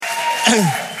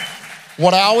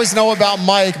What I always know about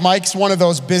Mike's one of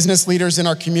those business leaders in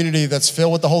our community that's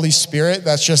filled with the Holy Spirit,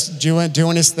 that's just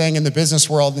doing his thing in the business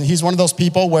world. And he's one of those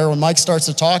people where when Mike starts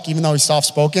to talk, even though he's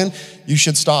soft-spoken, you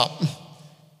should stop.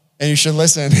 And you should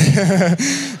listen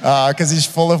because he's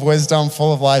full of wisdom,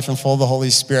 full of life, and full of the Holy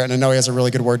Spirit. And I know he has a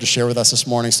really good word to share with us this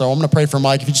morning. So I'm going to pray for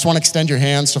Mike. If you just want to extend your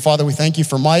hands. So Father, we thank you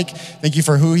for Mike. Thank you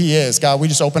for who he is. God, we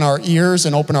just open our ears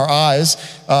and open our eyes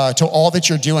to all that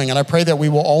you're doing. And I pray that we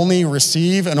will only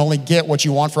receive and only get what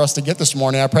you want for us to get this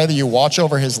morning. I pray that you watch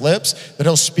over his lips, that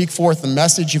he'll speak forth the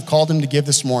message you've called him to give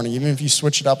this morning, even if you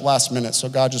switch it up last minute. So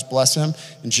God, just bless him.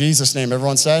 In Jesus' name,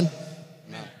 everyone said?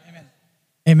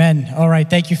 Amen. All right.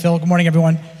 Thank you, Phil. Good morning,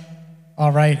 everyone.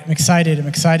 All right. I'm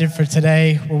excited for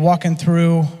today. We're walking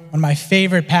through one of my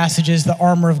favorite passages, the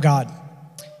armor of God.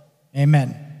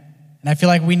 Amen. And I feel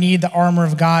like we need the armor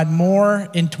of God more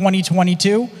in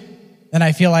 2022 than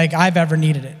I feel like I've ever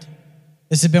needed it.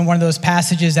 This has been one of those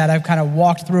passages that I've kind of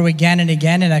walked through again and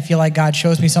again, and I feel like God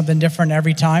shows me something different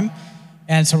every time.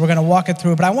 And so we're going to walk it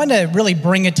through. But I want to really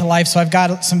bring it to life, so I've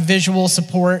got some visual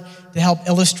support to help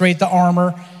illustrate the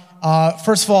armor.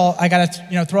 First of all, I got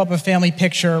to throw up a family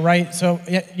picture, right? So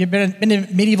you've been in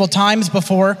medieval times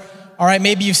before, all right?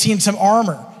 Maybe you've seen some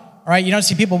armor, all right? You don't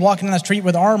see people walking down the street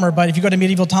with armor, but if you go to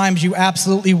medieval times, you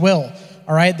absolutely will,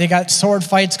 all right? They got sword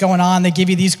fights going on. They give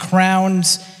you these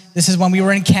crowns. This is when we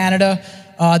were in Canada.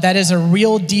 That is a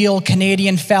real deal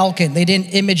Canadian falcon. They didn't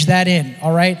image that in,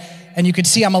 all right? And you could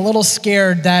see I'm a little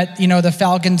scared that, the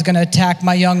falcon's going to attack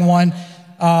my young one.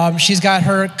 She's got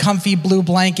her comfy blue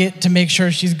blanket to make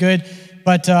sure she's good.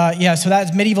 But so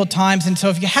that's medieval times. And so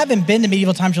if you haven't been to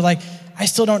medieval times, you're like, I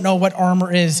still don't know what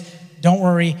armor is. Don't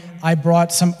worry, I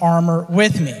brought some armor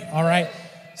with me, all right?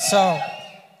 So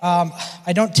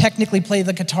I don't technically play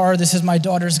the guitar. This is my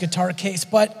daughter's guitar case,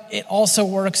 but it also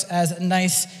works as a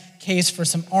nice case for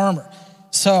some armor.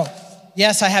 So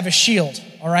yes, I have a shield,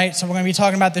 all right? So we're going to be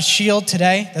talking about the shield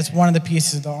today. That's one of the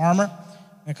pieces of the armor.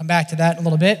 I'm going to come back to that in a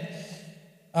little bit.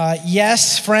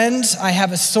 Yes, friends, I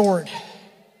have a sword,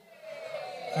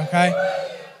 okay?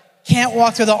 Can't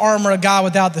walk through the armor of God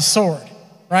without the sword,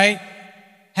 right?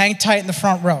 Hang tight in the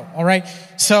front row, all right?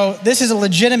 So this is a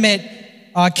legitimate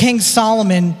King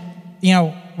Solomon,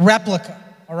 replica,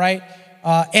 all right?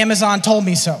 Amazon told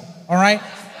me so, all right?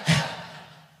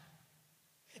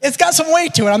 It's got some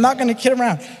weight to it. I'm not going to kid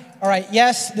around. All right,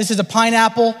 yes, this is a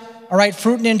pineapple, all right?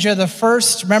 Fruit Ninja, the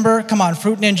first, remember? Come on,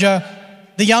 Fruit Ninja.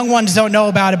 The young ones don't know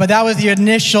about it, but that was the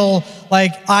initial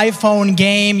iPhone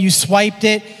game. You swiped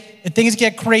it. If things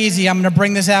get crazy, I'm going to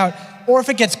bring this out. Or if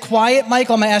it gets quiet,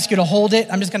 Michael, I'm going to ask you to hold it.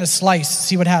 I'm just going to slice,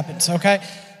 see what happens, okay?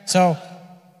 So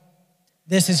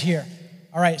this is here.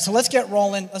 All right, so let's get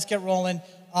rolling.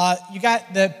 You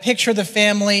got the picture of the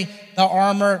family, the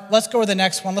armor. Let's go to the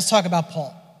next one. Let's talk about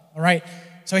Paul, all right?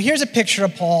 So here's a picture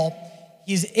of Paul.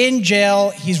 He's in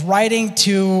jail. He's writing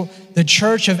to the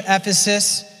church of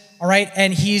Ephesus. All right,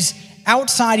 and he's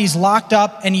outside, he's locked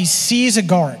up, and he sees a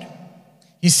guard.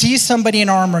 He sees somebody in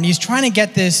armor, and he's trying to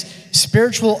get this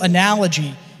spiritual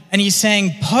analogy, and he's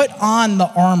saying, put on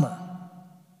the armor.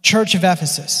 Church of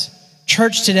Ephesus,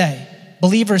 church today,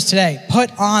 believers today,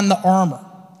 put on the armor.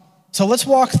 So let's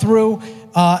walk through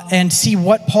and see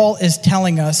what Paul is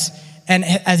telling us, and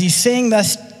as he's saying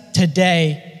this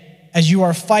today, as you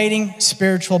are fighting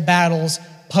spiritual battles,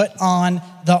 put on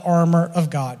the armor of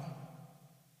God.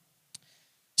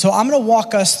 So I'm going to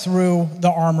walk us through the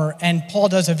armor, and Paul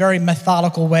does a very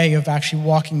methodical way of actually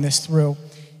walking this through.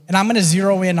 And I'm going to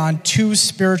zero in on two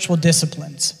spiritual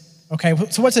disciplines, okay?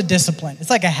 So what's a discipline?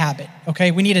 It's like a habit, okay?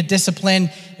 We need a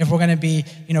discipline if we're going to be,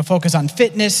 focused on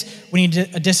fitness. We need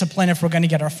a discipline if we're going to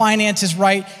get our finances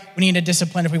right. We need a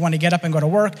discipline if we want to get up and go to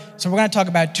work. So we're going to talk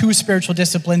about two spiritual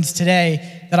disciplines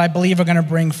today that I believe are going to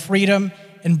bring freedom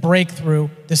and breakthrough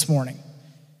this morning.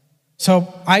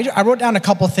 So I wrote down a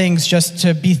couple things just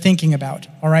to be thinking about,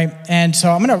 all right? And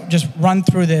so I'm going to just run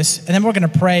through this, and then we're going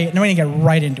to pray, and then we're going to get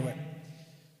right into it.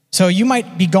 So you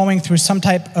might be going through some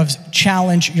type of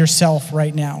challenge yourself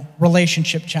right now,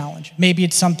 relationship challenge. Maybe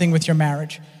it's something with your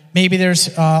marriage. Maybe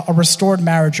there's a restored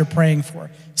marriage you're praying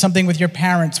for, something with your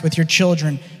parents, with your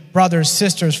children, brothers,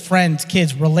 sisters, friends,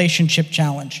 kids, relationship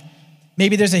challenge.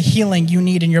 Maybe there's a healing you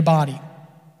need in your body.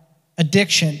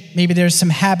 Addiction, maybe there's some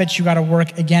habits you got to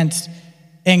work against,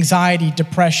 anxiety,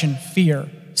 depression, fear,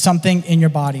 something in your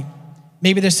body.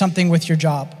 Maybe there's something with your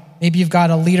job. Maybe you've got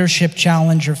a leadership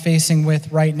challenge you're facing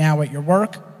with right now at your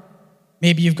work.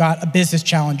 Maybe you've got a business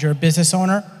challenge, you're a business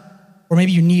owner, or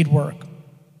maybe you need work.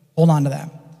 Hold on to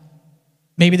that.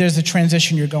 Maybe there's a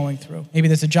transition you're going through. Maybe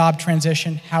there's a job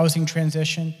transition, housing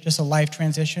transition, just a life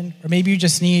transition, or maybe you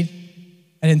just need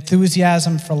an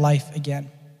enthusiasm for life again.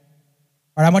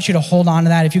 All right, I want you to hold on to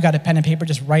that. If you got a pen and paper,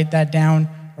 just write that down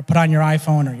or put on your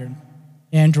iPhone or your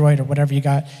Android or whatever you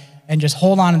got, and just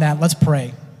hold on to that. Let's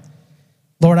pray.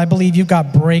 Lord, I believe you've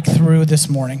got breakthrough this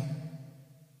morning.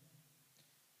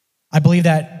 I believe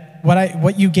that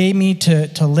what you gave me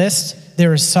to list,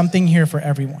 there is something here for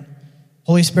everyone.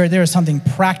 Holy Spirit, there is something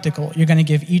practical you're going to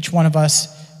give each one of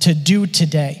us to do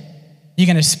today. You're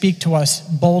going to speak to us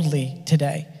boldly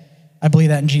today. I believe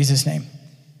that in Jesus' name.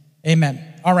 Amen.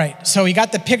 All right, so you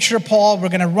got the picture of Paul. We're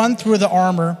going to run through the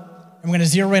armor, and we're going to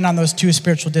zero in on those two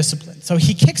spiritual disciplines. So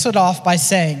he kicks it off by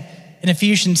saying, in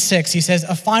Ephesians 6, he says,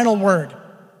 a final word.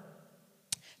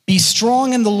 Be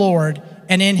strong in the Lord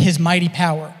and in his mighty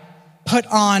power. Put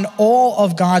on all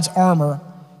of God's armor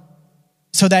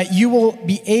so that you will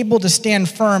be able to stand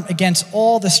firm against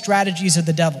all the strategies of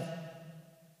the devil.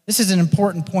 This is an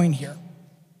important point here.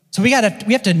 So we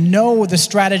have to know the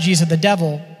strategies of the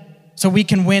devil so we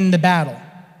can win the battle.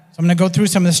 So I'm going to go through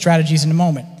some of the strategies in a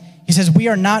moment. He says, we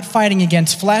are not fighting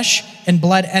against flesh and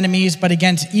blood enemies, but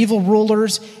against evil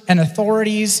rulers and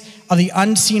authorities of the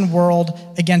unseen world,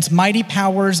 against mighty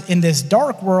powers in this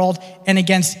dark world, and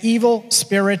against evil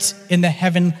spirits in the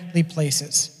heavenly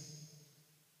places.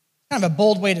 Kind of a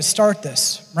bold way to start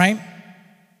this, right?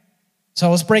 So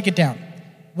let's break it down.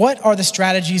 What are the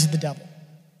strategies of the devil?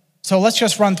 So let's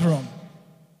just run through them.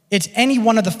 It's any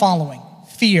one of the following: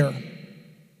 fear,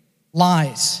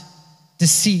 lies,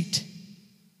 deceit,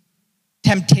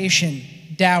 temptation,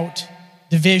 doubt,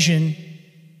 division,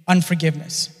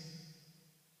 unforgiveness.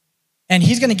 And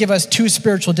he's going to give us two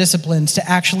spiritual disciplines to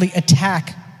actually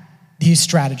attack these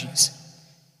strategies.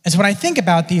 And so when I think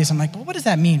about these, I'm like, well, what does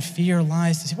that mean? Fear,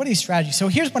 lies, deceit. What are these strategies? So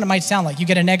here's what it might sound like. You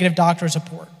get a negative doctor's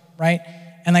report, right?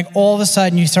 And like all of a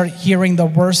sudden you start hearing the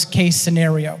worst case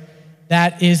scenario.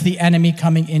 That is the enemy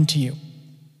coming into you.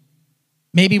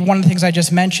 Maybe one of the things I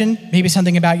just mentioned, maybe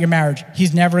something about your marriage.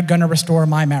 He's never going to restore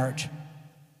my marriage.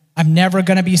 I'm never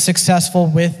going to be successful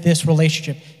with this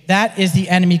relationship. That is the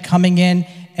enemy coming in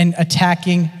and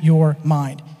attacking your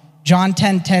mind. John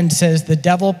 10:10 says, the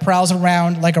devil prowls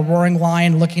around like a roaring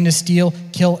lion looking to steal,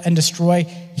 kill, and destroy.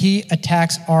 He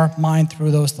attacks our mind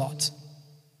through those thoughts.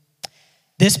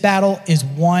 This battle is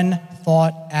one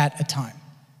thought at a time.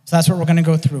 So that's what we're going to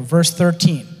go through. Verse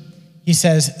 13, he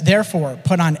says, therefore,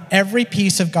 put on every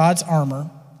piece of God's armor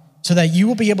so that you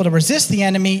will be able to resist the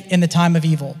enemy in the time of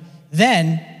evil.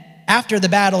 Then, after the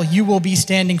battle, you will be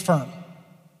standing firm.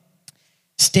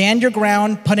 Stand your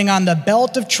ground, putting on the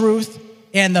belt of truth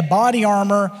and the body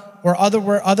armor, or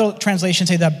other translations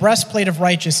say the breastplate of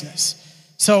righteousness.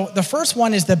 So the first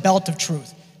one is the belt of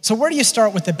truth. So where do you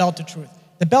start with the belt of truth?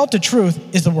 The belt of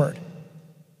truth is the word.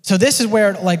 So this is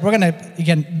where, we're going to,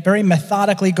 again, very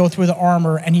methodically go through the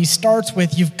armor, and he starts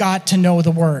with, you've got to know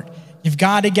the word. You've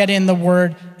got to get in the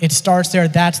word. It starts there.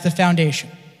 That's the foundation.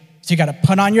 So you got to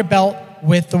put on your belt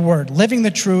with the word. Living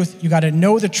the truth, you got to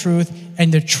know the truth,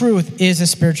 and the truth is a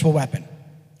spiritual weapon.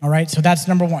 All right, so that's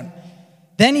number one.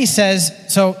 Then he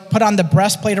says, so put on the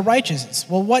breastplate of righteousness.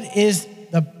 Well, what is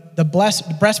the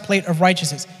breastplate of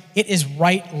righteousness? It is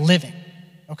right living,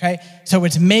 okay? So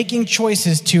it's making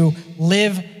choices to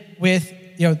live with,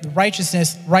 the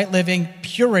righteousness, right living,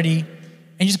 purity,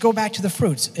 and you just go back to the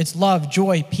fruits. It's love,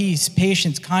 joy, peace,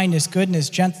 patience, kindness, goodness,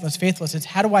 gentleness, faithfulness. It's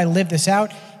how do I live this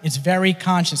out? It's very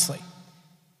consciously.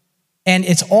 And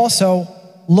it's also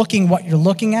looking what you're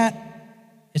looking at.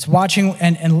 It's watching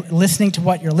and listening to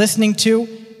what you're listening to.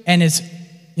 And it's,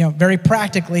 very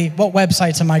practically, what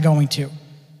websites am I going to?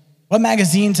 What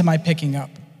magazines am I picking up?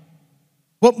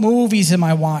 What movies am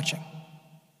I watching?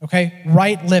 Okay,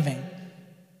 right living.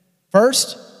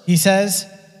 First, he says,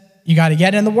 you got to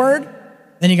get in the word.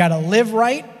 Then you got to live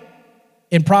right.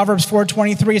 In Proverbs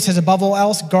 4:23, it says, above all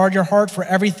else, guard your heart, for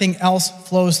everything else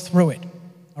flows through it.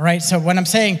 All right, so when I'm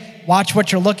saying watch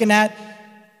what you're looking at,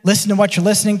 listen to what you're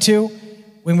listening to.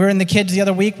 When we were in the kids the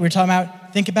other week, we were talking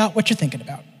about think about what you're thinking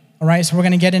about. All right, so we're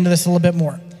going to get into this a little bit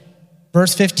more.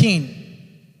 Verse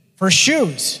 15, for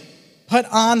shoes, put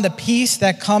on the peace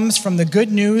that comes from the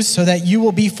good news so that you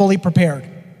will be fully prepared.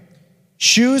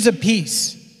 Shoes of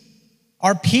peace.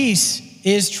 Our peace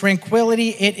is tranquility.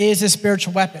 It is a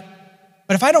spiritual weapon.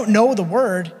 But if I don't know the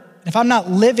word, if I'm not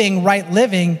living right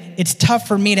living, it's tough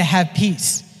for me to have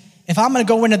peace. If I'm going to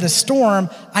go into the storm,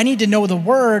 I need to know the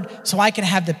word so I can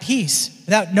have the peace.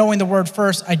 Without knowing the word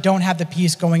first, I don't have the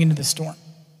peace going into the storm.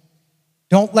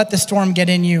 Don't let the storm get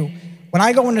in you. When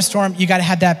I go into a storm, you got to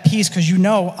have that peace because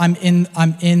I'm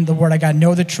in the word. I got to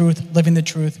know the truth, living the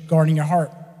truth, guarding your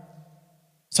heart.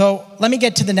 So let me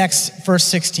get to the next verse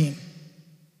 16.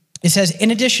 It says,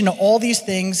 in addition to all these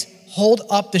things, hold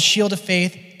up the shield of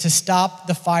faith to stop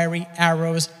the fiery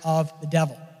arrows of the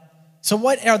devil. So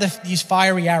what are these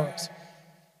fiery arrows?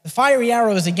 The fiery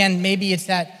arrows, again, maybe it's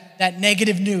that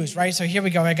negative news, right? So here we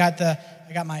go. I got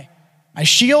my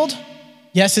shield.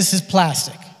 Yes, this is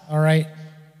plastic, all right?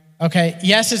 Okay,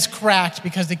 yes, it's cracked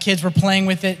because the kids were playing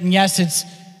with it, and yes,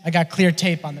 I got clear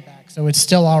tape on the back, so it's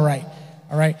still all right?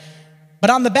 But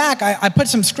on the back, I put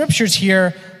some scriptures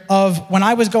here of when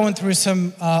I was going through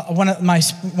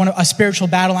a spiritual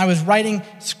battle, and I was writing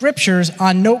scriptures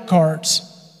on note cards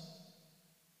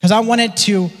because I wanted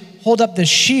to hold up the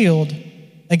shield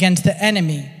against the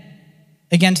enemy,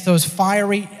 against those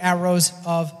fiery arrows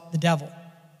of the devil.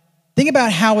 Think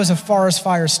about how does a forest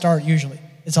fire start usually?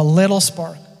 It's a little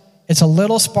spark. It's a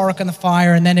little spark in the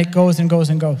fire, and then it goes and goes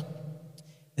and goes.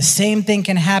 The same thing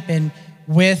can happen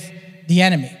with the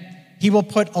enemy. He will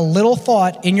put a little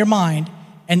thought in your mind,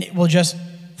 and it will just...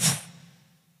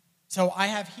 So I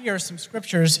have here some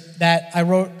scriptures that I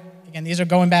wrote. Again, these are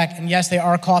going back, and yes, they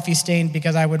are coffee stained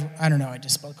because I don't know, I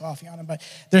just spilled coffee on them, but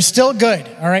they're still good,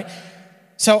 all right?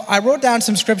 So I wrote down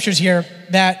some scriptures here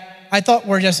that I thought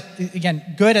were just,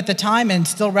 again, good at the time and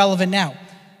still relevant now.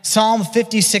 Psalm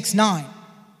 56:9,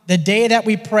 the day that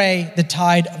we pray, the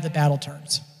tide of the battle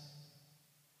turns.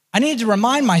 I needed to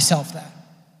remind myself that.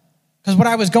 Because what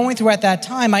I was going through at that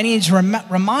time, I needed to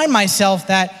remind myself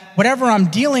that whatever I'm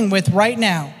dealing with right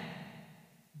now,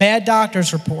 bad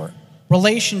doctor's report,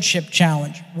 relationship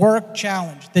challenge, work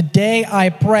challenge, the day I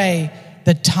pray,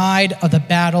 the tide of the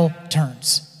battle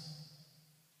turns.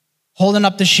 Holding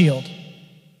up the shield.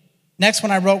 Next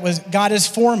one I wrote was, God is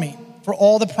for me, for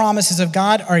all the promises of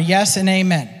God are yes and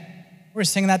amen. We were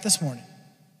singing that this morning.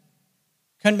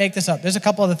 Couldn't make this up. There's a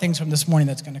couple other things from this morning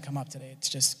that's going to come up today. It's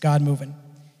just God moving.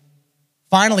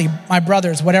 Finally, my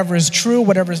brothers, whatever is true,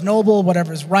 whatever is noble,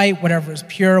 whatever is right, whatever is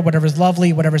pure, whatever is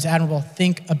lovely, whatever is admirable,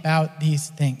 think about these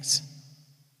things.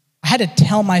 I had to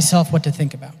tell myself what to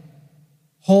think about.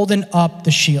 Holding up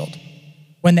the shield.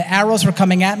 When the arrows were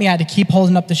coming at me, I had to keep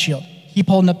holding up the shield. Keep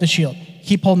holding up the shield.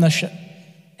 Keep holding the shield.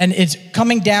 And it's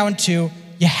coming down to,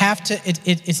 you have to,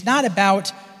 it's not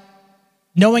about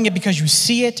knowing it because you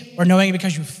see it or knowing it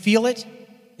because you feel it.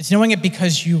 It's knowing it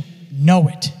because you know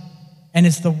it. And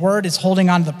it's the word, it's holding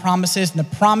on to the promises, and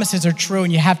the promises are true,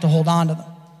 and you have to hold on to them.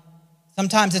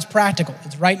 Sometimes it's practical.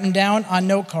 It's writing them down on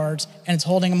note cards, and it's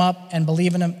holding them up and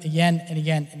believing them again and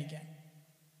again and again.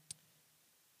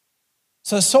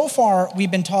 So far, we've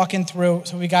been talking through,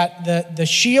 so we got the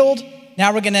shield.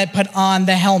 Now we're going to put on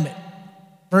the helmet.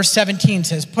 Verse 17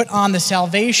 says, put on the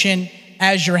salvation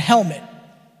as your helmet.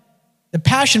 The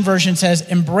Passion Version says,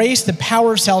 embrace the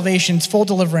power of salvation's full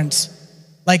deliverance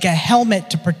like a helmet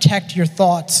to protect your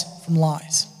thoughts from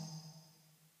lies.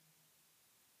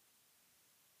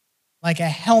 Like a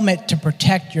helmet to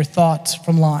protect your thoughts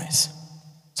from lies.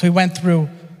 So we went through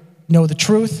know the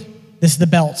truth. This is the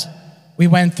belt. We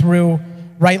went through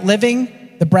right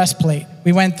living, the breastplate.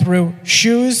 We went through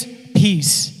shoes,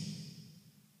 peace.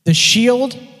 The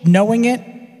shield, knowing it,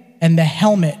 and the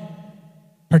helmet,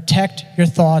 protect your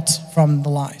thoughts from the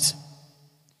lies.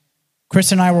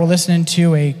 Chris and I were listening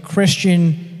to a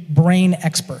Christian brain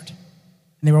expert,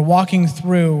 and they were walking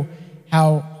through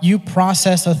how you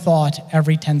process a thought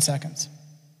every 10 seconds.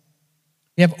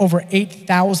 We have over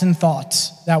 8,000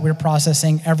 thoughts that we're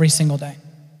processing every single day.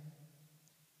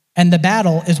 And the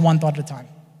battle is one thought at a time.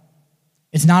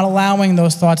 It's not allowing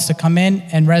those thoughts to come in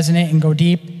and resonate and go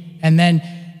deep, and then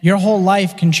your whole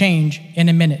life can change in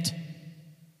a minute.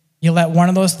 You let one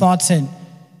of those thoughts in.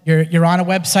 You're on a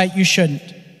website you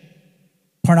shouldn't.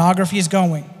 Pornography is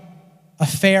going.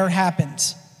 Affair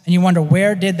happens. And you wonder,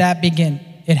 where did that begin?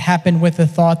 It happened with a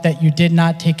thought that you did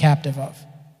not take captive of.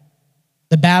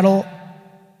 The battle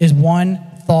is one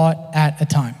thought at a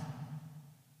time.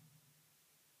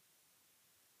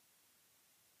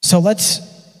 So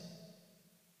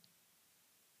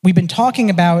we've been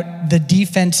talking about the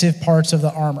defensive parts of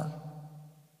the armor.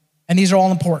 And these are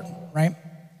all important, right?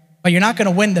 But you're not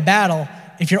going to win the battle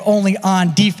if you're only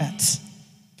on defense.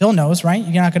 Phil knows, right?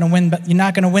 You're not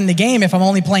going to win the game if I'm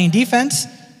only playing defense.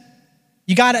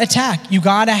 You got to attack. You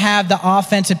got to have the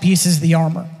offensive pieces of the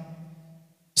armor.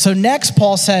 So next,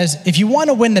 Paul says, if you want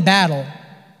to win the battle,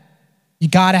 you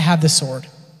got to have the sword.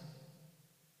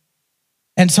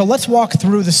 And so let's walk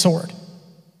through the sword,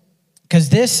 because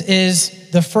this is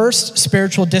the first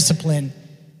spiritual discipline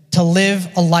to live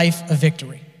a life of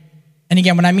victory. And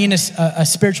again, when I mean a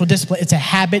spiritual discipline, it's a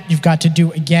habit you've got to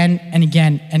do again and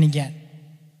again and again.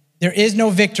 There is no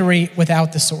victory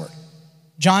without the sword.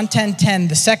 John 10:10,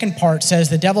 the second part says,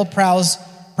 the devil prowls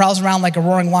around like a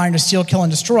roaring lion to steal, kill,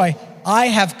 and destroy. I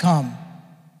have come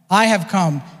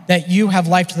that you have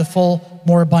life to the full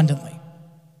more abundantly.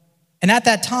 And at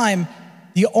that time,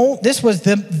 this was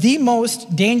the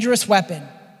most dangerous weapon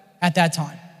at that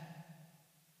time.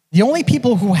 The only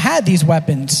people who had these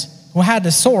weapons, who had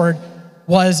the sword,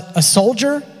 was a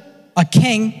soldier, a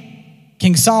king,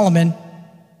 King Solomon,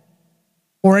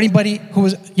 or anybody who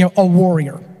was, a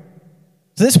warrior.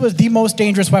 So this was the most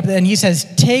dangerous weapon. And he says,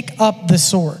 take up the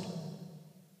sword.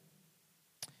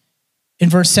 In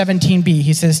verse 17b,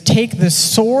 he says, take the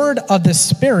sword of the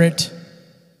Spirit,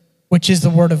 which is the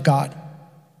word of God.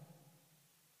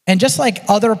 And just like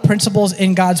other principles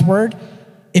in God's word,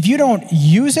 if you don't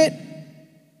use it,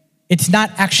 it's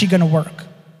not actually going to work.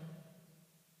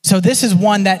 So this is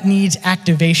one that needs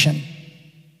activation.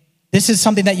 This is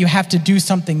something that you have to do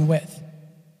something with.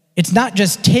 It's not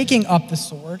just taking up the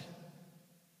sword.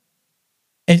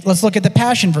 Let's look at the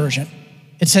Passion Version.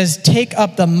 It says, take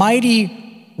up the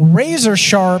mighty,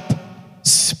 razor-sharp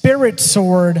spirit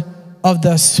sword of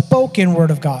the spoken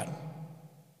word of God.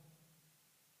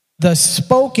 The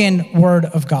spoken word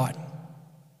of God.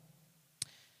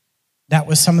 That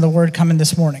was some of the word coming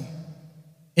this morning.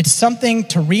 It's something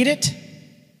to read it.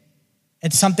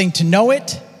 It's something to know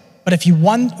it. But if you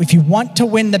want to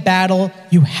win the battle,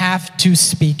 you have to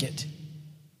speak it.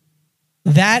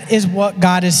 That is what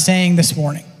God is saying this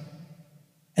morning.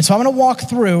 And so I'm going to walk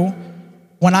through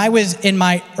when I was in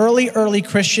my early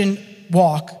Christian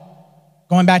walk,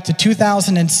 going back to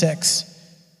 2006.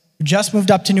 We just moved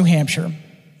up to New Hampshire.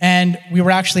 And we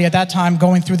were actually at that time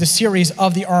going through the series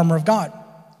of the armor of God.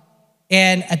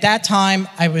 And at that time,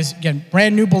 I was, again,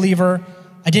 brand new believer.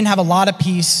 I didn't have a lot of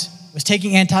peace. Was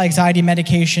taking anti-anxiety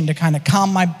medication to kind of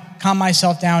calm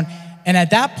myself down. And at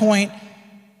that point,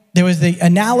 there was the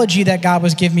analogy that God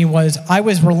was giving me was I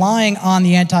was relying on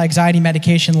the anti-anxiety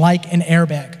medication like an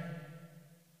airbag. And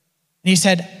he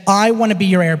said, I want to be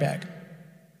your airbag.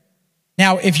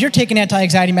 Now, if you're taking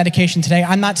anti-anxiety medication today,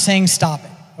 I'm not saying stop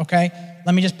it, okay?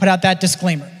 Let me just put out that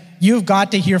disclaimer. You've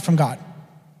got to hear from God,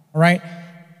 all right?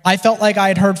 I felt like I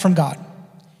had heard from God.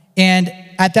 And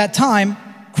at that time,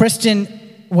 Kristen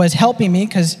was helping me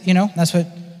because, that's what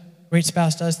a great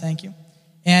spouse does, thank you.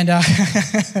 And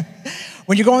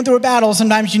when you're going through a battle,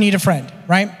 sometimes you need a friend,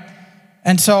 right?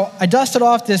 And so I dusted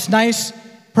off this nice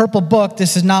purple book.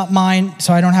 This is not mine,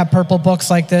 so I don't have purple books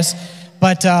like this.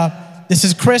 But this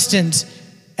is Kristen's,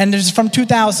 and this is from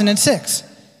 2006.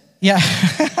 Yeah.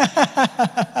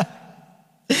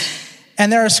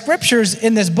 And there are scriptures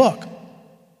in this book.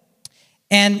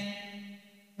 And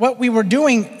what we were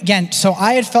doing, again, so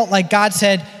I had felt like God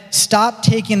said, stop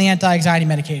taking the anti-anxiety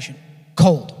medication,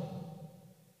 cold.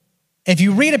 If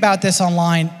you read about this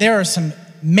online, there are some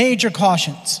major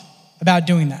cautions about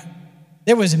doing that.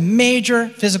 There was major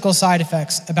physical side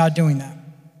effects about doing that. And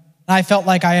I felt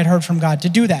like I had heard from God to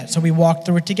do that, so we walked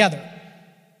through it together.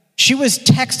 She was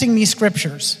texting me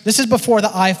scriptures. This is before the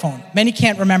iPhone. Many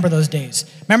can't remember those days.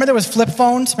 Remember there was flip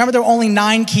phones? Remember there were only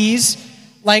 9 keys?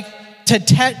 Like to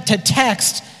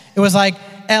text, it was like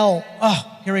L,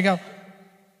 oh, here we go.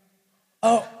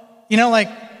 Oh,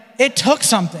 it took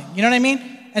something, you know what I mean?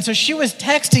 And so she was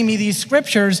texting me these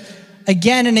scriptures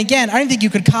again and again. I didn't think you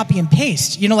could copy and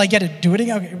paste, you had to do it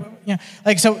again.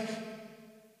 Okay, so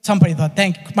somebody thought,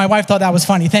 my wife thought that was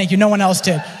funny. Thank you, no one else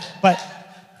did, but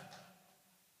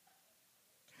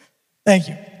thank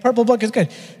you. Purple book is good.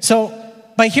 So,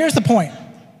 but here's the point.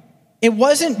 It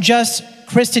wasn't just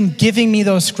Kristen giving me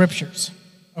those scriptures,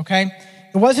 okay?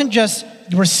 It wasn't just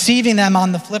receiving them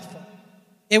on the flip phone.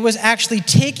 It was actually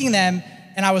taking them,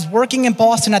 and I was working in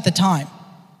Boston at the time.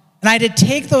 And I had to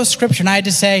take those scriptures, and I had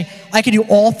to say, I can do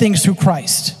all things through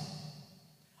Christ.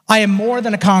 I am more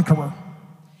than a conqueror.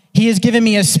 He has given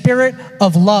me a spirit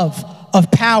of love, of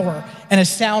power, and a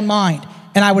sound mind.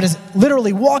 And I was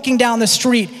literally walking down the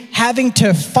street having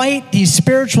to fight these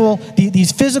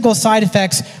physical side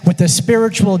effects with the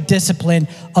spiritual discipline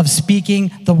of speaking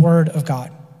the word of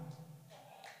God.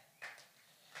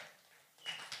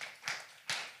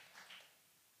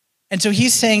 And so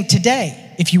he's saying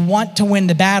today, if you want to win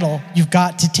the battle, you've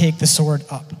got to take the sword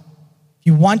up. If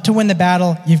you want to win the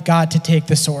battle, you've got to take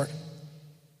the sword.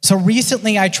 So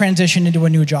recently I transitioned into a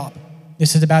new job.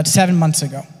 This is about 7 months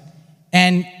ago.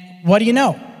 And what do you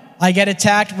know? I get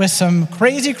attacked with some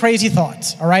crazy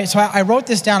thoughts, all right? So I wrote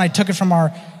this down. I took it from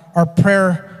our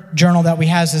prayer journal that we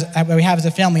have as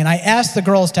a family, and I asked the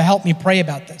girls to help me pray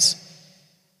about this.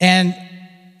 And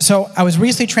so I was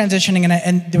recently transitioning,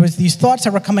 and there was these thoughts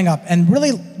that were coming up, and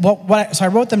really, so I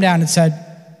wrote them down and said,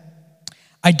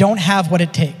 I don't have what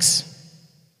it takes.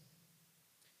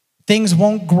 Things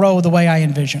won't grow the way I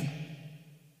envision.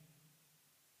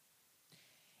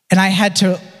 And I had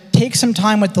to take some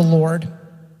time with the Lord,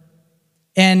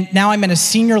 and now I'm at a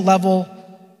senior level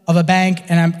of a bank,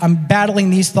 and I'm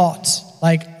battling these thoughts.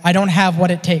 Like, I don't have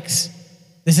what it takes.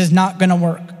 This is not going to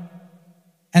work.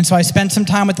 And so I spent some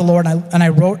time with the Lord, and I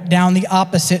wrote down the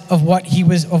opposite of what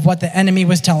the enemy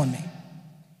was telling me.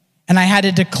 And I had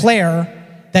to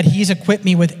declare that he's equipped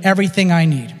me with everything I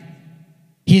need.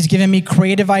 He's given me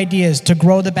creative ideas to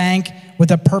grow the bank with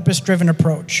a purpose-driven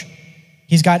approach.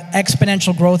 He's got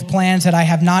exponential growth plans that I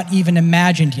have not even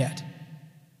imagined yet.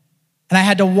 And I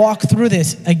had to walk through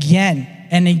this again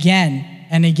and again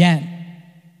and again,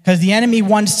 because the enemy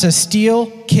wants to steal,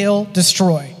 kill,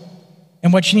 destroy.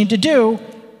 And what you need to do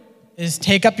is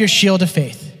take up your shield of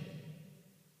faith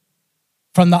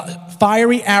from the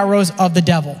fiery arrows of the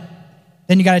devil.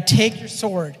 Then you got to take your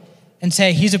sword and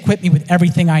say, he's equipped me with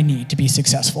everything I need to be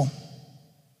successful.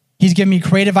 He's given me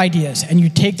creative ideas. And you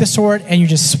take the sword and you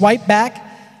just swipe back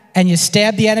and you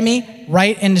stab the enemy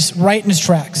right in his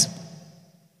tracks.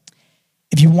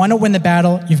 If you want to win the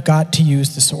battle, you've got to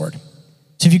use the sword.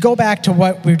 So if you go back to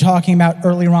what we were talking about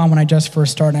earlier on when I just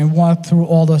first started, and I walked through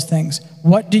all those things.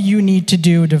 What do you need to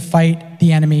do to fight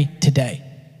the enemy today?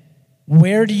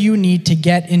 Where do you need to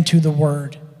get into the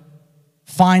word?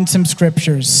 Find some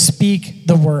scriptures, speak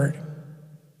the word.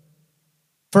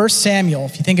 1 Samuel,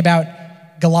 if you think about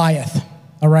Goliath,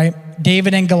 all right?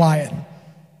 David and Goliath.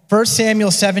 1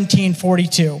 Samuel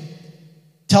 17:42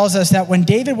 tells us that when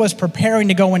David was preparing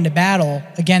to go into battle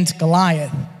against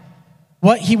Goliath,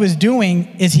 what he was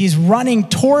doing is he's running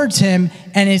towards him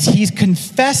and he's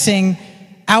confessing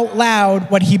out loud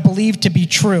what he believed to be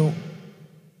true.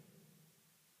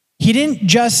 He didn't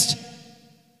just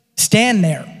stand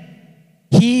there.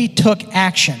 He took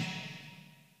action.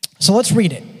 So let's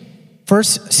read it. 1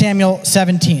 Samuel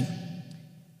 17.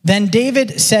 Then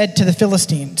David said to the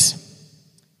Philistines,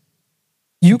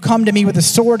 "You come to me with a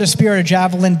sword, a spear, a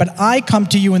javelin, but I come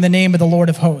to you in the name of the Lord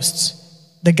of hosts,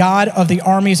 the God of the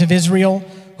armies of Israel,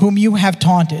 whom you have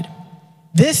taunted.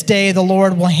 This day the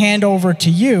Lord will hand you over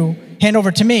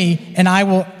to me, and I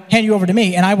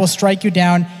will strike you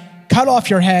down, cut off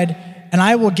your head, and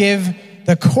I will give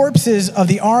the corpses of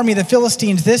the army of the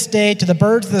Philistines this day to the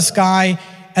birds of the sky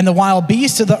and the wild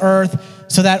beasts of the earth,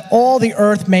 so that all the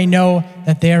earth may know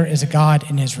that there is a God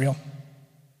in Israel."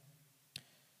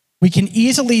 We can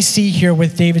easily see here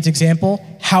with David's example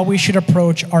how we should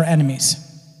approach our enemies.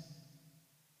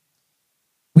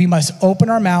 We must open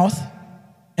our mouth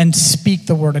and speak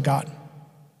the word of God.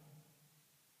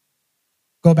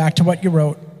 Go back to what you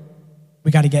wrote.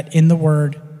 We got to get in the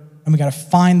word, and we got to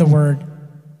find the word,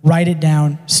 write it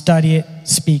down, study it,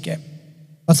 speak it.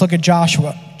 Let's look at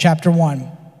Joshua chapter 1.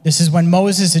 This is when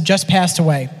Moses had just passed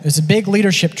away. There's a big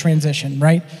leadership transition,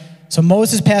 right? So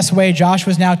Moses passed away,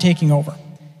 Joshua's now taking over.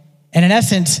 And in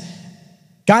essence,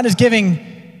 God is giving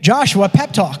Joshua a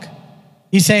pep talk.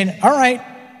 He's saying, all right,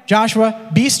 Joshua,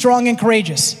 be strong and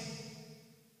courageous.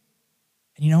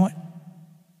 And you know what?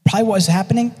 Probably what was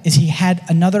happening is he had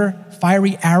another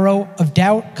fiery arrow of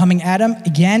doubt coming at him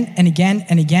again and again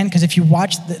and again. Because if you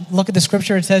look at the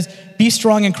scripture, it says, be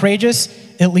strong and courageous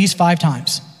at least 5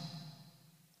 times.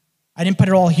 I didn't put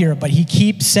it all here, but he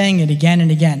keeps saying it again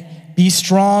and again. Be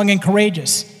strong and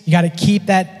courageous. You got to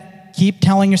keep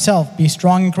telling yourself, be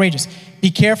strong and courageous.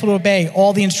 Be careful to obey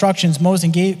all the instructions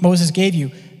Moses gave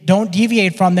you. Don't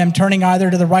deviate from them, turning either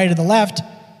to the right or the left.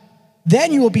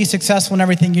 Then you will be successful in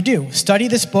everything you do. Study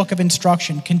this book of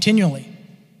instruction continually.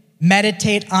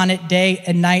 Meditate on it day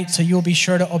and night so you'll be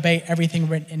sure to obey everything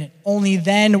written in it. Only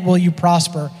then will you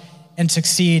prosper and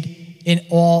succeed in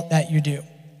all that you do.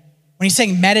 When he's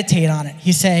saying meditate on it,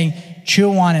 he's saying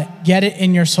chew on it, get it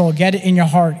in your soul, get it in your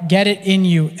heart, get it in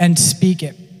you, and speak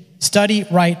it. Study,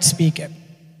 write, speak it.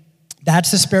 That's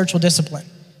the spiritual discipline.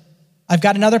 I've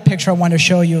got another picture I want to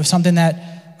show you of something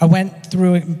that I went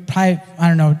through probably,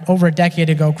 over a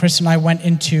decade ago. Chris and I went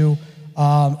into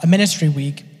a ministry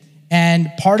week,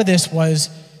 and part of this was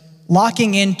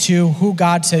locking into who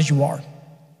God says you are.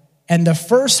 And the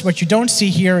first, what you don't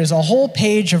see here, is a whole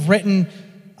page of written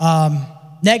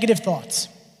negative thoughts,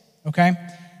 okay?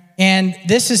 And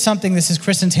this is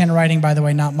Kristen's handwriting, by the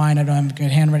way, not mine. I don't have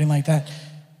good handwriting like that.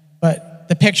 But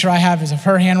the picture I have is of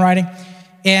her handwriting.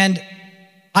 And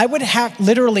I would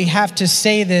literally have to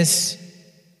say this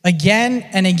again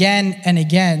and again and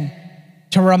again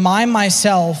to remind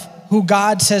myself who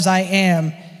God says I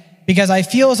am, because I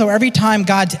feel as though every time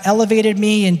God's elevated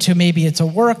me into maybe it's a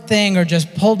work thing or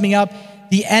just pulled me up,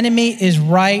 the enemy is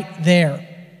right there.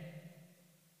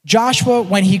 Joshua,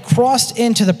 when he crossed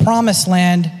into the promised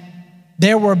land,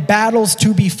 there were battles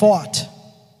to be fought.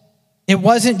 It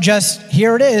wasn't just,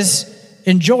 here it is,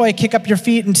 enjoy, kick up your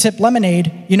feet and sip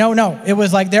lemonade. No. It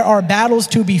was like there are battles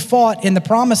to be fought in the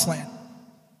promised land.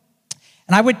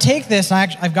 And I would take this,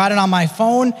 and I've got it on my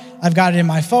phone, I've got it in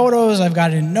my photos, I've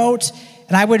got it in notes,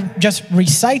 and I would just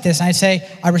recite this, and I'd say,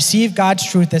 I receive God's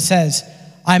truth that says,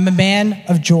 I'm a man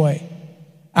of joy.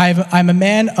 I'm a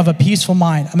man of a peaceful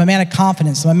mind. I'm a man of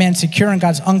confidence. I'm a man secure in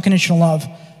God's unconditional love.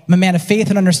 I'm a man of faith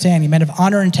and understanding, a man of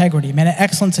honor and integrity, a man of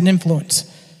excellence and influence,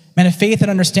 a man of faith and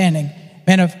understanding,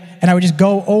 and I would just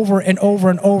go over and over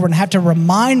and over and have to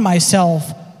remind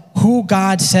myself who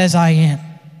God says I am.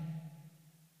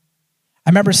 I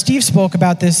remember Steve spoke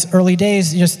about this early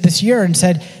days just this year and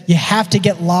said, you have to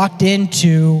get locked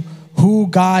into who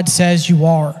God says you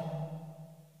are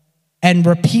and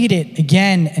repeat it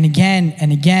again and again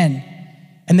and again.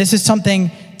 And this is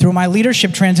something through my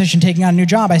leadership transition, taking on a new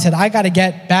job. I said, I got to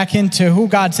get back into who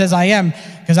God says I am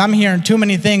because I'm hearing too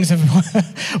many things of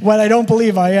what I don't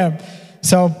believe I am.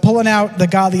 So pulling out the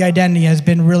godly identity has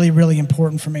been really, really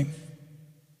important for me.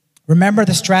 Remember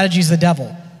the strategies of the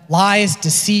devil: lies,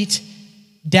 deceit,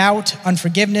 doubt,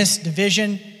 unforgiveness,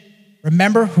 division.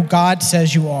 Remember who God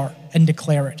says you are and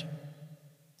declare it.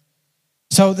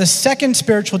 So the second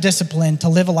spiritual discipline to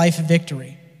live a life of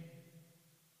victory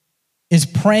is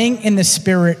praying in the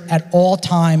Spirit at all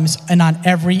times and on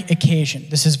every occasion.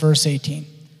 This is verse 18. I'm going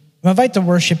to invite the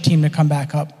worship team to come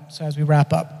back up so as we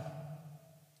wrap up.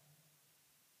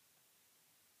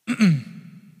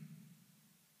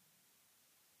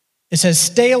 It says,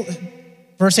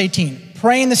 verse 18,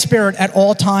 pray in the Spirit at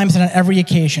all times and on every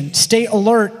occasion. Stay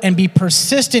alert and be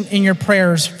persistent in your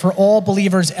prayers for all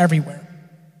believers everywhere.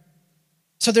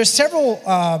 So there's several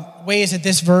ways that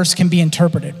this verse can be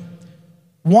interpreted.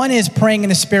 One is praying in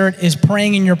the Spirit is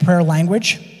praying in your prayer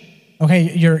language.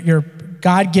 Okay, your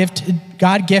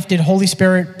God-gifted Holy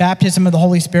Spirit, baptism of the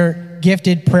Holy Spirit,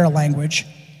 gifted prayer language.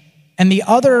 And the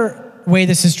other way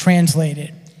this is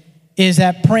translated is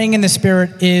that praying in the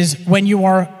Spirit is when you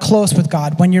are close with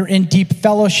God, when you're in deep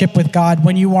fellowship with God,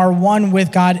 when you are one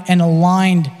with God and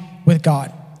aligned with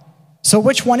God. So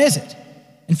which one is it?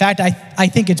 In fact, I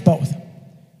think it's both.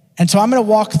 And so I'm going to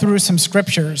walk through some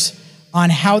scriptures on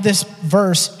how this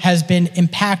verse has been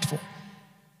impactful.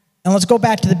 And let's go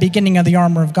back to the beginning of the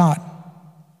armor of God.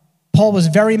 Paul was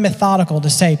very methodical to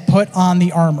say, put on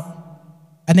the armor.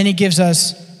 And then he gives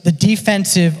us the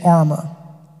defensive armor,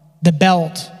 the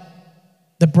belt,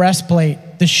 the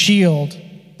breastplate, the shield,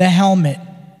 the helmet.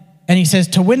 And he says,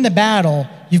 to win the battle,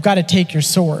 you've got to take your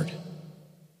sword.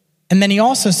 And then he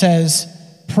also says,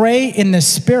 pray in the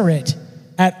Spirit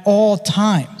at all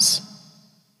times.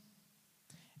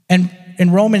 And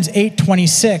in Romans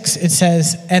 8:26, it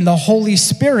says, and the Holy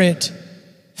Spirit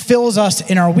fills us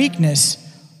in our weakness,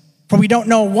 for we don't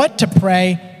know what to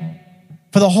pray,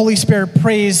 for the Holy Spirit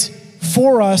prays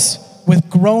for us with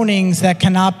groanings that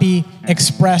cannot be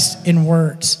expressed in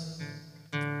words.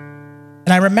 And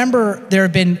I remember there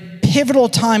have been pivotal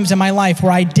times in my life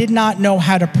where I did not know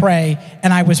how to pray,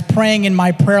 and I was praying in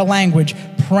my prayer language,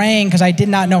 praying because I did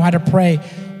not know how to pray.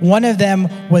 One of them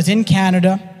was in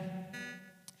Canada,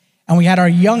 and we had our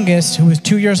youngest, who was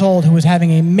 2 years old, who was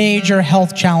having a major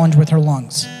health challenge with her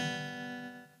lungs.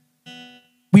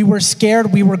 We were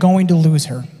scared we were going to lose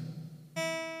her.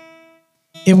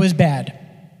 It was bad.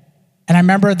 And I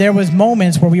remember there was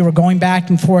moments where we were going back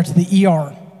and forth to the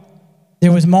ER.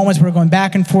 There was moments where we were going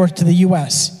back and forth to the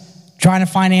US, trying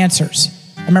to find answers.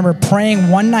 I remember praying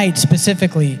one night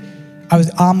specifically. I was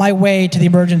on my way to the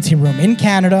emergency room in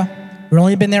Canada. We'd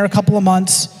only been there a couple of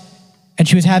months, and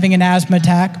she was having an asthma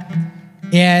attack,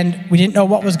 and we didn't know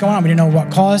what was going on. We didn't know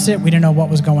what caused it. We didn't know what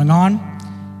was going on.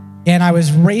 And I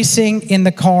was racing in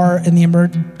the car to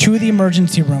the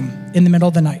emergency room in the middle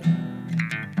of the night.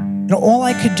 And all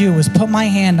I could do was put my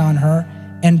hand on her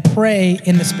and pray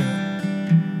in the Spirit.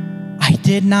 I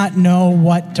did not know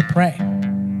what to pray,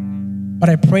 but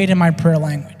I prayed in my prayer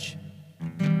language.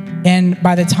 And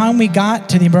by the time we got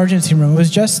to the emergency room, it was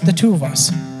just the two of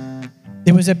us.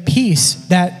 There was a peace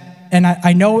that, and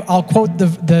I know I'll quote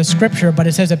the scripture, but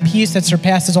it says a peace that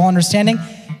surpasses all understanding.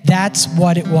 That's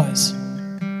what it was.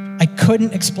 I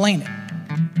couldn't explain it.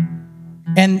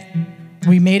 And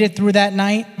we made it through that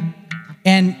night,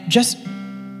 and just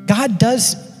God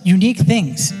does unique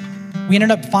things. We ended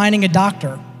up finding a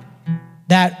doctor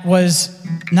that was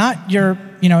not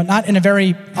not in a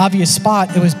very obvious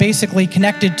spot. It was basically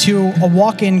connected to a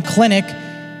walk-in clinic.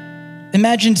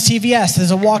 Imagine CVS,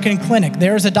 there's a walk-in clinic.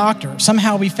 There's a doctor.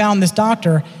 Somehow we found this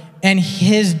doctor, and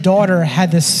his daughter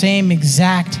had the same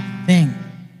exact thing.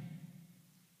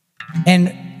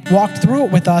 And walked through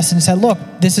it with us and said, look,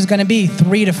 this is going to be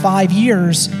 3 to 5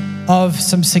 years of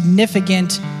some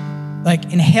significant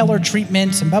inhaler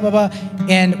treatments and blah, blah, blah.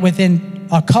 And within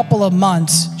a couple of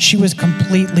months, she was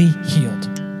completely healed.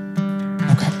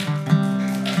 Okay.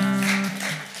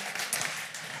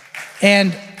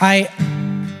 And I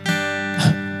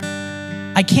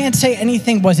can't say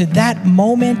anything. Was it that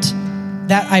moment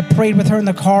that I prayed with her in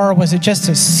the car? Was it just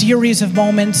a series of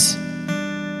moments?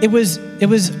 It was,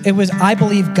 I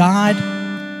believe, God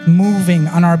moving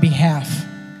on our behalf.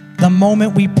 The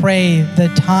moment we pray, the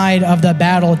tide of the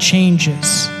battle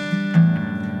changes.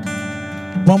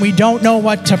 When we don't know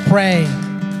what to pray,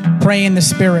 pray in the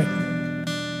Spirit.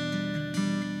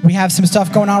 We have some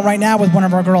stuff going on right now with one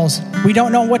of our girls. We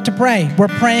don't know what to pray. We're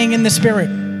praying in the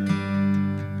Spirit.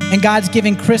 And God's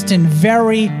giving Kristen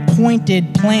very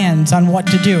pointed plans on what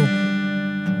to do.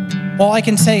 All I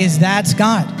can say is that's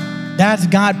God. That's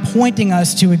God pointing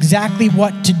us to exactly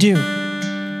what to do.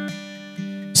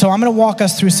 So I'm going to walk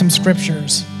us through some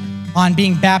scriptures on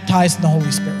being baptized in the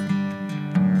Holy Spirit.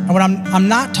 And what I'm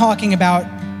not talking about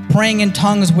praying in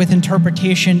tongues with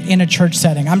interpretation in a church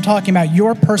setting. I'm talking about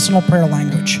your personal prayer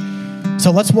language.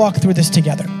 So let's walk through this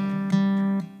together.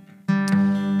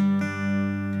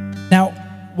 Now,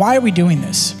 why are we doing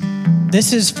this?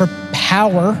 This is for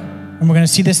power, and we're going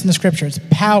to see this in the scriptures.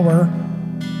 Power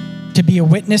to be a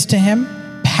witness to Him,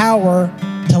 power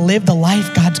to live the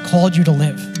life God's called you to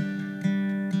live.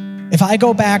 If I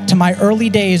go back to my early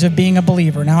days of being a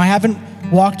believer, now I haven't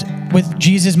walked with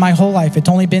Jesus my whole life. It's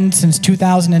only been since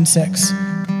 2006.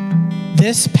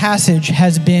 This passage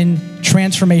has been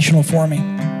transformational for me.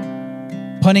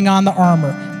 Putting on the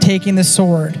armor, taking the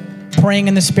sword, praying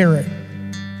in the Spirit,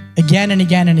 again and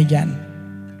again and again.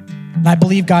 And I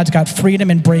believe God's got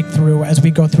freedom and breakthrough as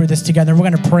we go through this together. We're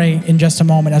going to pray in just a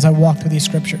moment as I walk through these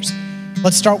scriptures.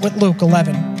 Let's start with Luke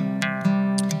 11.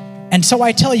 And so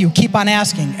I tell you, keep on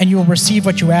asking, and you will receive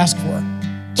what you ask for.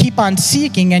 Keep on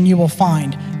seeking, and you will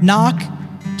find. Knock,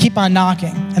 keep on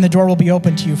knocking, and the door will be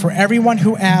open to you. For everyone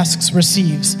who asks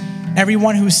receives.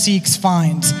 Everyone who seeks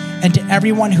finds. And to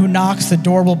everyone who knocks, the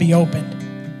door will be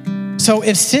opened. So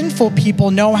if sinful people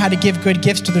know how to give good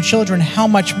gifts to their children, how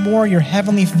much more your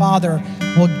heavenly Father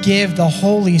will give the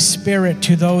Holy Spirit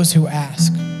to those who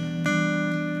ask.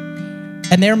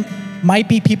 And there might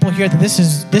be people here that this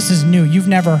is new. You've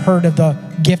never heard of the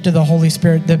gift of the Holy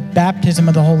Spirit, the baptism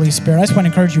of the Holy Spirit. I just want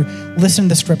to encourage you, listen to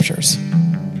the scriptures.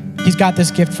 He's got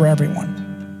this gift for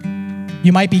everyone.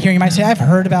 You might be here, you might say, I've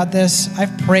heard about this,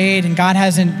 I've prayed, and God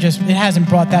hasn't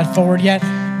brought that forward yet.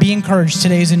 Be encouraged,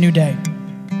 today's a new day.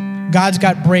 God's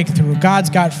got breakthrough, God's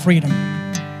got freedom.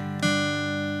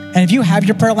 And if you have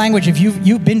your prayer language, if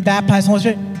you've been baptized in the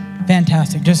Holy Spirit,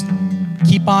 fantastic. Just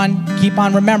keep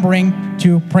on remembering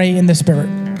to pray in the Spirit.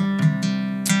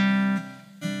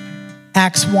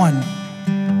 Acts 1.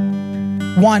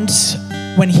 Once,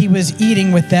 when he was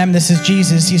eating with them, this is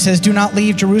Jesus, he says, do not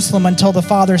leave Jerusalem until the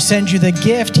Father sends you the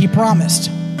gift he promised.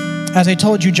 As I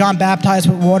told you, John baptized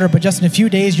with water, but just in a few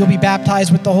days, you'll be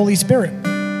baptized with the Holy Spirit.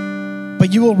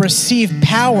 But you will receive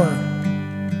power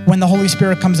when the Holy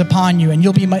Spirit comes upon you, and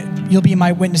you'll be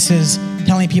my witnesses,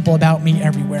 telling people about me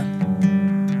everywhere.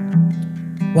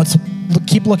 Let's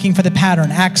keep looking for the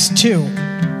pattern. Acts 2,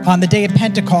 on the day of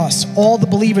Pentecost, all the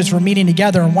believers were meeting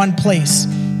together in one place.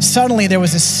 Suddenly there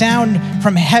was a sound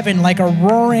from heaven like a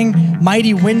roaring,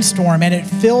 mighty windstorm, and it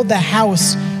filled the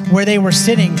house where they were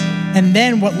sitting. And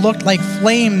then what looked like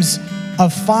flames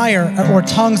of fire or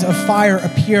tongues of fire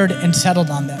appeared and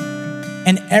settled on them.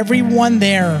 And everyone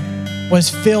there was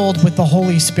filled with the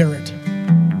Holy Spirit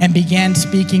and began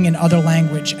speaking in other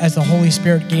language as the Holy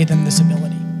Spirit gave them this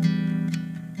ability.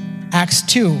 Acts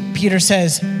 2, Peter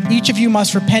says, each of you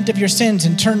must repent of your sins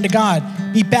and turn to God.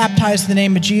 Be baptized in the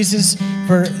name of Jesus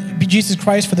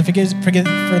Christ for the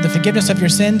forgiveness of your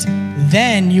sins.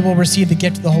 Then you will receive the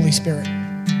gift of the Holy Spirit.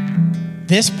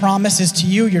 This promise is to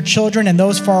you, your children, and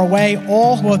those far away,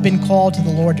 all who have been called to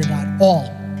the Lord your God.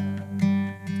 All.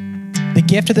 The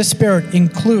gift of the Spirit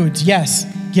includes, yes,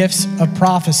 gifts of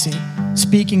prophecy,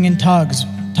 speaking in tongues,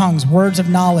 words of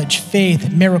knowledge,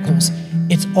 faith, miracles.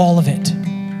 It's all of it.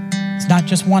 It's not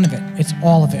just one of it, it's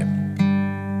all of it.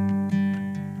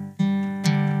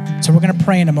 So we're going to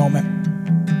pray in a moment.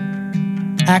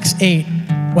 Acts 8,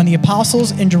 when the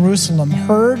apostles in Jerusalem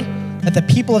heard that the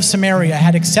people of Samaria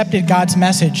had accepted God's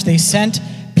message, they sent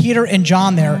Peter and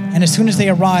John there, and as soon as they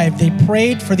arrived, they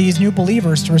prayed for these new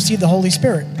believers to receive the Holy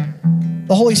Spirit.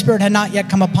 The Holy Spirit had not yet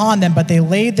come upon them, but they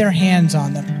laid their hands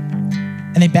on them,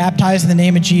 and they baptized in the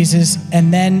name of Jesus,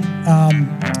 and then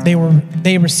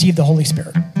they received the Holy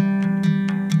Spirit.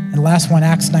 And the last one,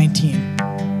 Acts 19.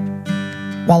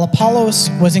 While Apollos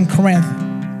was in Corinth,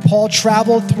 Paul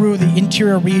traveled through the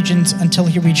interior regions until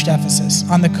he reached Ephesus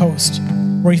on the coast,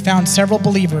 where he found several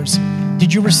believers.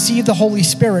 Did you receive the Holy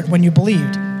Spirit when you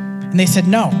believed? And they said,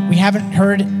 no, we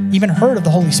haven't even heard of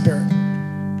the Holy Spirit.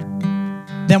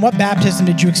 Then what baptism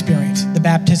did you experience? The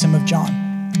baptism of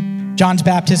John. John's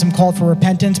baptism called for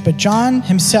repentance, but John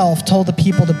himself told the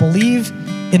people to believe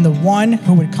in the one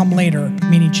who would come later,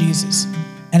 meaning Jesus.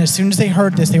 And as soon as they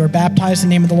heard this, they were baptized in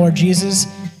the name of the Lord Jesus.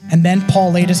 And then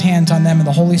Paul laid his hands on them, and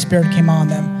the Holy Spirit came on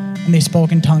them, and they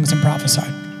spoke in tongues and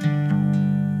prophesied.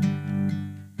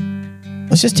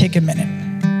 Let's just take a minute.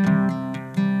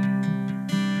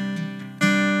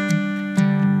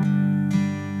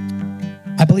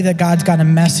 I believe that God's got a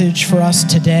message for us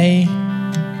today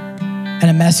and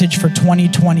a message for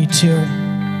 2022.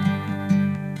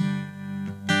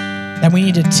 That we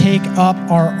need to take up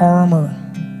our armor.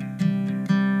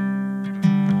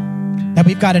 That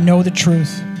we've got to know the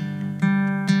truth.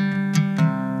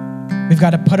 We've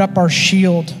got to put up our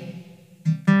shield.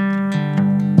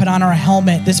 Put on our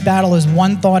helmet. This battle is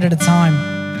one thought at a time.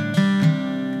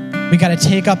 We got to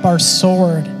take up our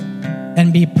sword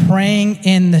and be praying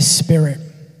in the Spirit.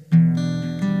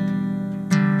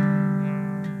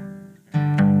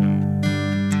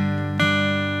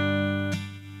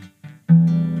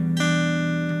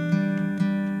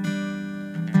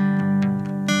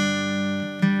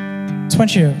 Why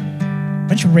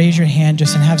don't you raise your hand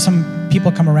just and have some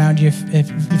people come around you if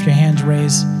your hand's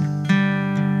raised.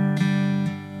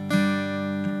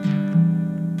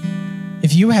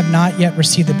 If you have not yet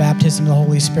received the baptism of the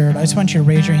Holy Spirit, I just want you to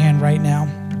raise your hand right now.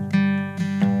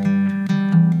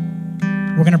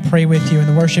 We're going to pray with you, and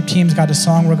the worship team's got a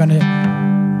song we're going to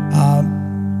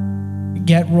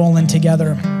get rolling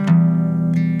together.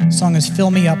 The song is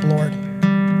 "Fill Me Up, Lord."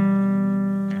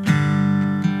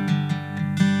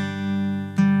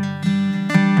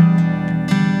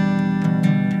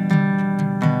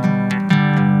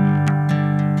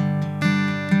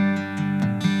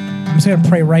 I'm just going to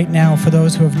pray right now for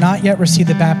those who have not yet received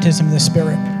the baptism of the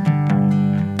Spirit.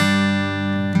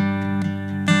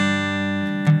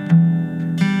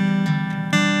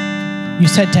 You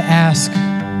said to ask.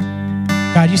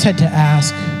 God, you said to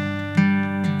ask.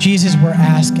 Jesus, we're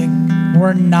asking.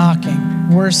 We're knocking.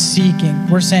 We're seeking.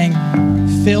 We're saying,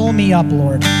 fill me up,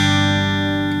 Lord.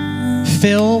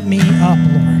 Fill me up,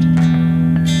 Lord.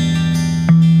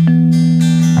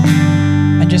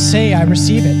 And just say, I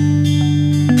receive it.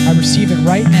 I receive it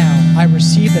right now. I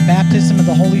receive the baptism of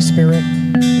the Holy Spirit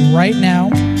right now.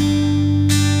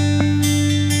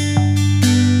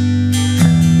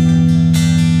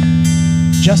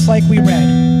 Just like we read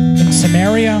in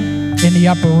Samaria, in the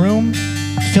upper room,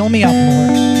 fill me up,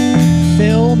 Lord.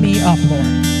 Fill me up,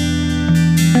 Lord.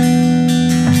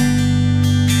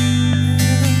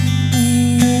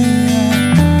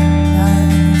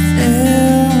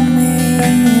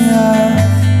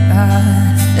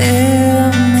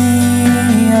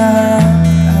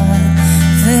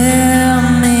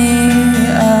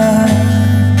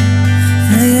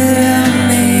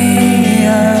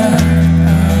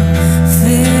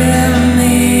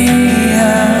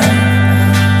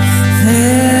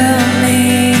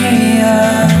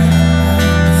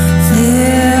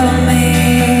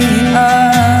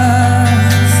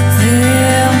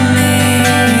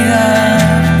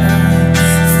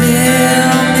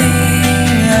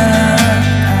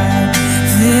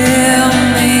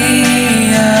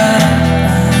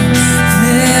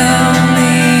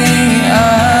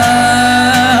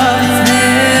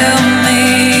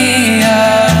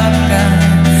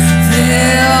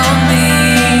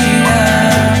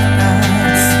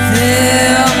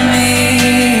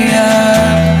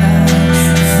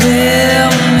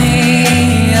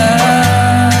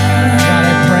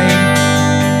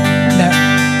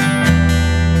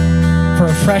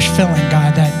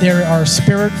 There are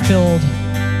Spirit-filled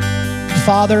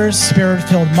fathers,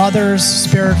 Spirit-filled mothers,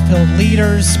 Spirit-filled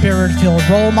leaders, Spirit-filled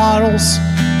role models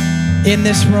in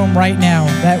this room right now,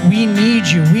 that we need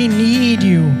you. We need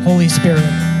you, Holy Spirit,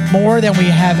 more than we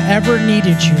have ever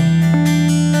needed you.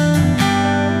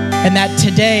 And that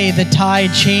today the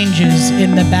tide changes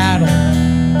in the battle.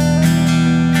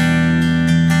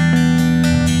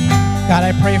 God,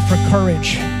 I pray for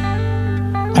courage.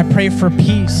 I pray for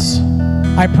peace.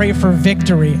 I pray for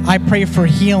victory. I pray for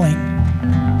healing.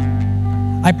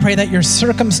 I pray that your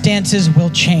circumstances will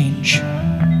change.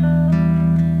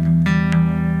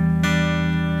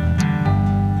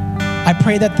 I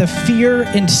pray that the fear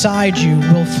inside you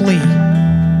will flee.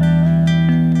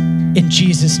 In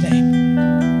Jesus' name.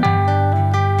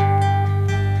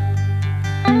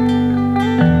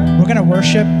 We're going to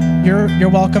worship. You're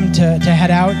welcome to head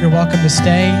out. You're welcome to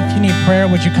stay. If you need prayer,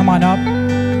 would you come on up?